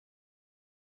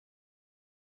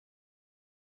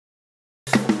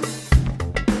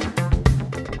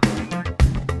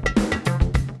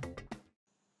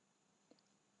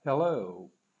Hello,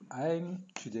 I'm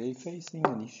today facing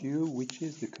an issue which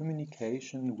is the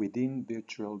communication within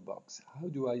VirtualBox. How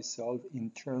do I solve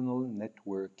internal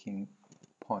networking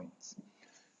points?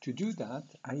 To do that,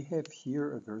 I have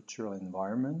here a virtual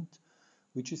environment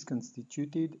which is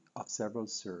constituted of several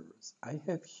servers. I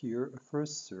have here a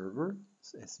first server,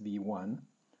 SV1,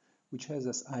 which has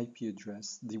as IP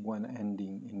address the one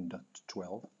ending in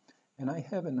 .12. And I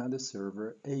have another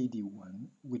server, AD1,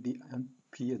 with the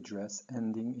IP address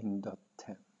ending in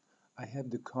 .10. I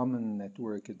have the common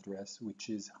network address, which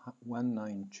is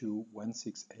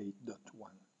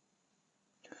 192.168.1.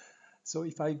 So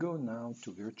if I go now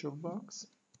to VirtualBox,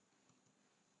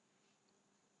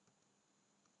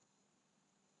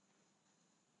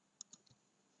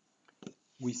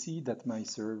 we see that my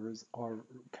servers are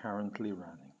currently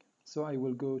running. So I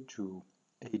will go to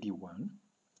AD1,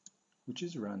 which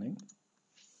is running,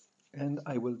 and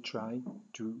I will try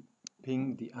to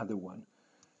ping the other one.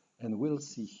 And we'll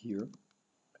see here,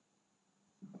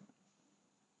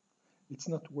 it's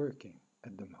not working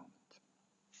at the moment.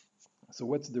 So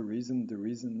what's the reason? The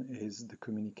reason is the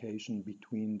communication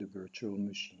between the virtual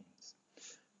machines.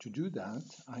 To do that,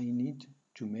 I need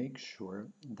to make sure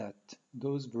that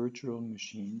those virtual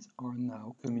machines are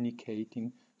now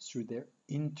communicating through their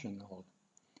internal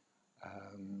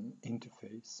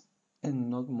interface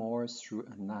and not more through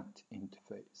a NAT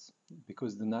interface,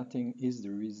 because the NATing is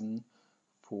the reason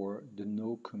for the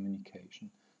no communication.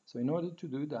 So in order to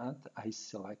do that, I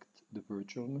select the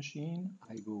virtual machine,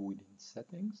 I go within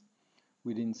settings.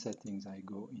 Within settings, I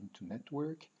go into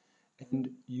network,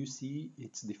 and you see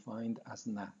it's defined as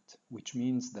NAT, which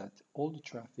means that all the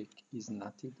traffic is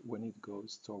NATed when it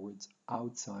goes towards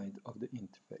outside of the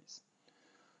interface.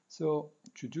 So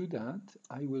to do that,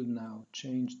 I will now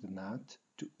change the NAT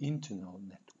to internal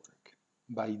network.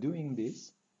 By doing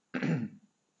this,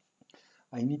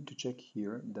 I need to check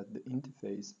here that the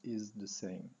interface is the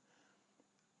same.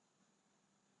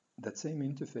 That same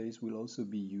interface will also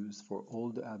be used for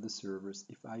all the other servers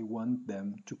if I want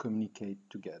them to communicate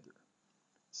together.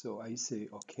 So I say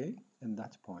OK at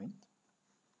that point,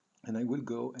 and I will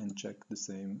go and check the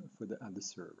same for the other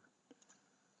server.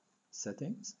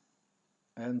 Settings,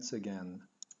 and again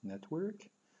network,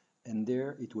 and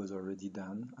there it was already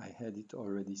done. I had it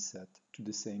already set to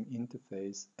the same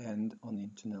interface and on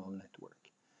internal network.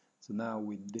 So now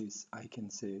with this I can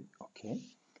say OK.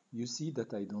 You see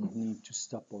that I don't need to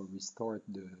stop or restart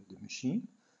the machine.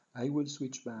 I will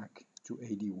switch back to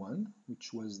AD1,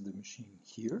 which was the machine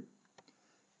here,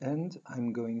 and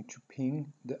I'm going to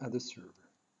ping the other server.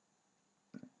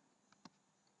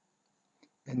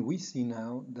 And we see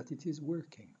now that it is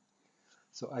working.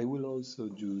 So I will also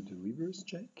do the reverse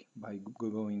check by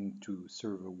going to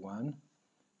server 1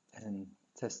 and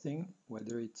testing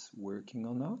whether it's working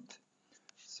or not.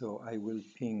 So I will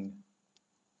ping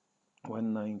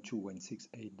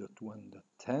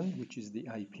 192.168.1.10, which is the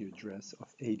IP address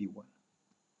of AD1.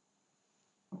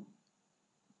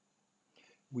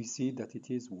 We see that it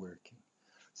is working.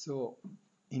 So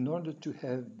in order to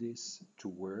have this to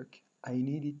work, I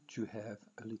needed to have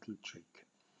a little trick.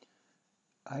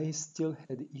 I still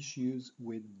had issues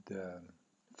with the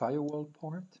firewall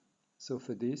part, so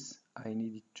for this I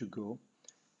needed to go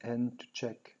and to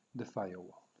check the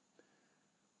firewall.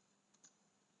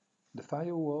 The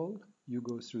firewall, you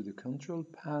go through the control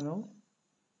panel,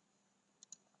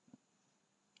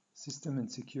 system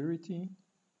and security,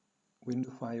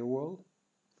 window firewall,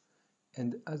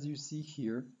 and as you see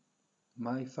here,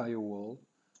 my firewall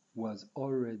was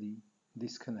already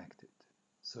disconnected.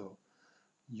 So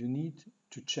you need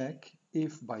to check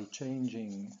if by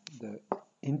changing the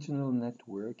internal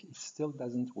network it still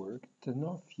doesn't work, turn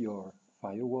off your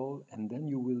firewall and then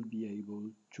you will be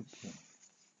able to ping.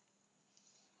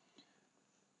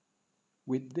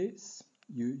 With this,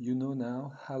 you know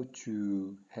now how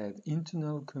to have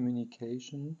internal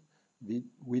communication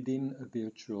within a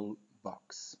virtual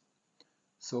box.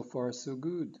 So far so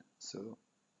good. So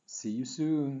see you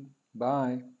soon.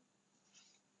 Bye.